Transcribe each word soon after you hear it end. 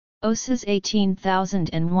OHSAS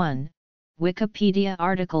 18001, Wikipedia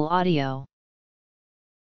article audio.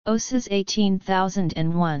 OHSAS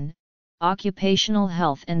 18001, Occupational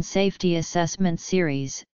Health and Safety Assessment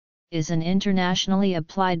Series, is an internationally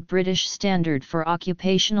applied British standard for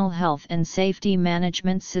occupational health and safety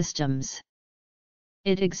management systems.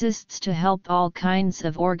 It exists to help all kinds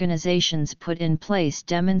of organizations put in place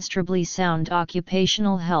demonstrably sound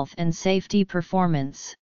occupational health and safety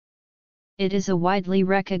performance. It is a widely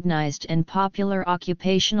recognized and popular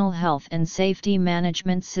occupational health and safety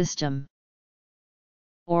management system.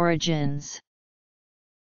 Origins,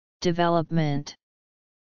 development,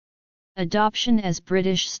 adoption as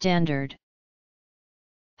British standard.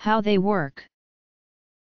 How they work.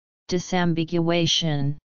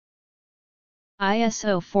 Disambiguation.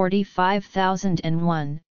 ISO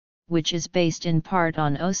 45001, which is based in part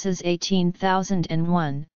on OHSAS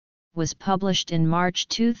 18001, was published in March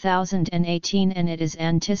 2018 and it is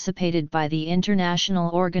anticipated by the International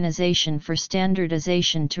Organization for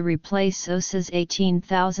Standardization to replace OHSAS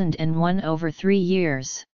 18001 over 3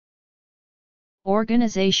 years.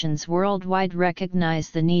 Organizations worldwide recognize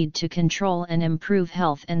the need to control and improve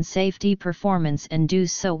health and safety performance and do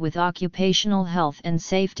so with occupational health and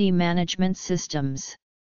safety management systems.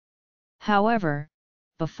 However,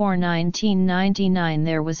 before 1999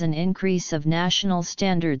 there was an increase of national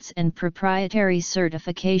standards and proprietary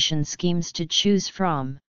certification schemes to choose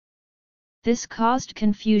from. This caused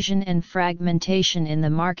confusion and fragmentation in the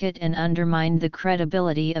market and undermined the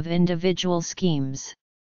credibility of individual schemes.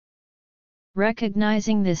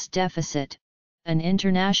 Recognizing this deficit, an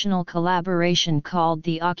international collaboration called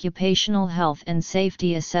the Occupational Health and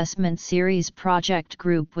Safety Assessment Series Project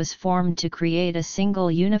Group was formed to create a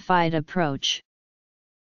single unified approach.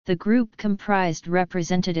 The group comprised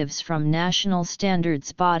representatives from national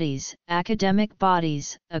standards bodies, academic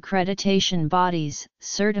bodies, accreditation bodies,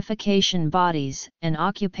 certification bodies, and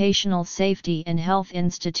occupational safety and health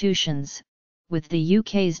institutions, with the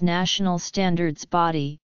UK's National Standards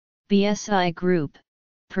Body, BSI Group,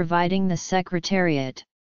 providing the secretariat.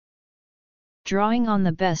 Drawing on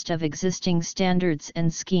the best of existing standards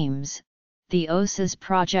and schemes, the OHSAS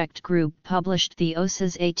Project Group published the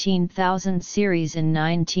OHSAS 18000 series in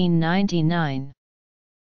 1999.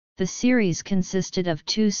 The series consisted of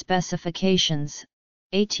 2 specifications.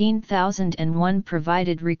 18001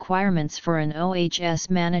 provided requirements for an OHS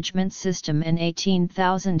management system and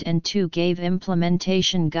 18002 gave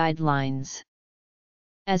implementation guidelines.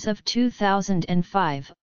 As of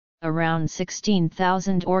 2005, around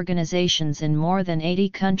 16,000 organizations in more than 80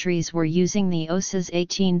 countries were using the OHSAS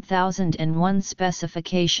 18001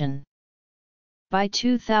 specification. By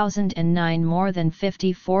 2009 more than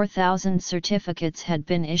 54,000 certificates had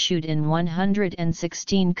been issued in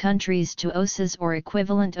 116 countries to OHSAS or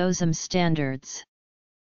equivalent OHSAS standards.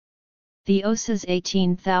 The OHSAS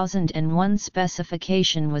 18001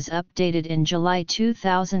 specification was updated in July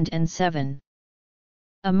 2007.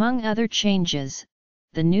 Among other changes,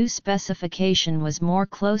 the new specification was more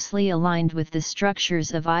closely aligned with the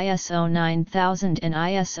structures of ISO 9000 and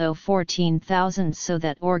ISO 14000 so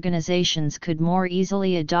that organizations could more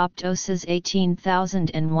easily adopt OHSAS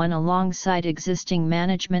 18001 alongside existing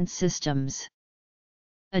management systems.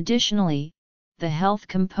 Additionally, the health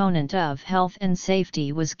component of health and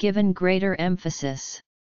safety was given greater emphasis.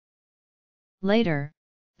 Later,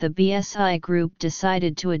 the BSI Group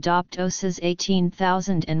decided to adopt OHSAS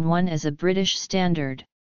 18001 as a British standard.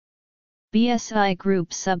 BSI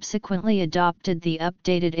Group subsequently adopted the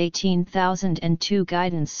updated 18002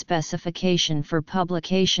 guidance specification for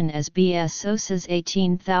publication as BS OHSAS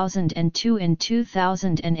 18002 in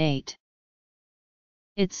 2008.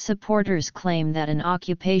 Its supporters claim that an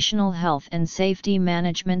occupational health and safety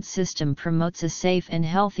management system promotes a safe and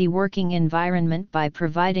healthy working environment by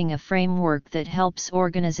providing a framework that helps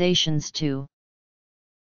organizations to.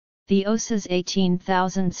 The OHSAS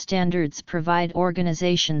 18000 standards provide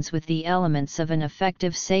organizations with the elements of an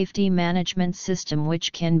effective safety management system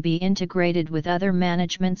which can be integrated with other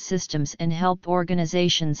management systems and help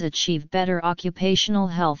organizations achieve better occupational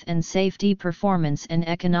health and safety performance and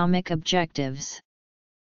economic objectives.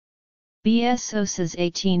 BS OHSAS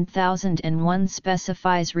 18001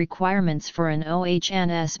 specifies requirements for an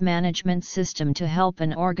OHSAS management system to help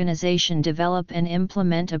an organization develop and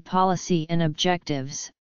implement a policy and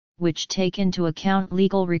objectives, which take into account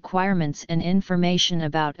legal requirements and information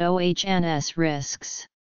about OHSAS risks.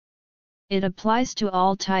 It applies to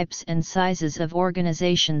all types and sizes of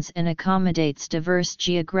organizations and accommodates diverse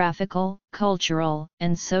geographical, cultural,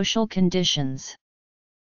 and social conditions.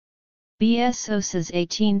 BS OHSAS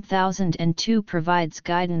 18002 provides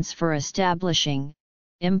guidance for establishing,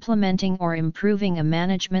 implementing or improving a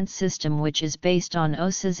management system which is based on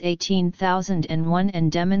OHSAS 18001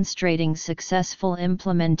 and demonstrating successful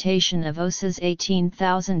implementation of OHSAS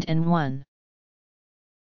 18001.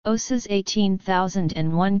 OHSAS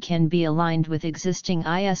 18001 can be aligned with existing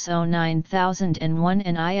ISO 9001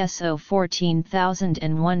 and ISO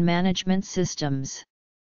 14001 management systems.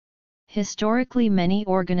 Historically, many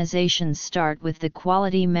organizations start with the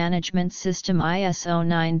Quality Management System ISO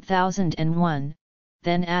 9001,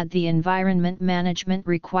 then add the environment management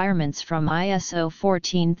requirements from ISO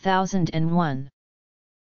 14001.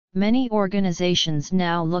 Many organizations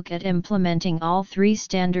now look at implementing all three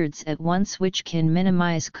standards at once, which can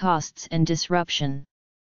minimize costs and disruption.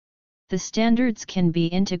 The standards can be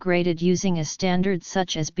integrated using a standard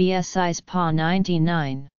such as BSI's PA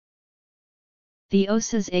 99. The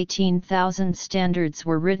OHSAS 18000 standards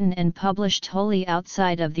were written and published wholly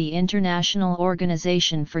outside of the International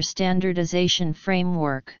Organization for Standardization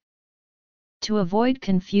framework. To avoid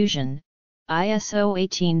confusion, ISO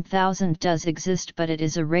 18000 does exist, but it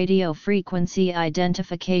is a radio frequency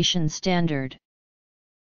identification standard.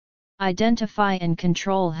 Identify and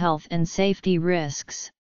control health and safety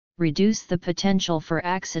risks, reduce the potential for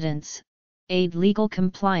accidents, aid legal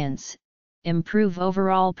compliance, improve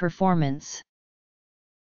overall performance.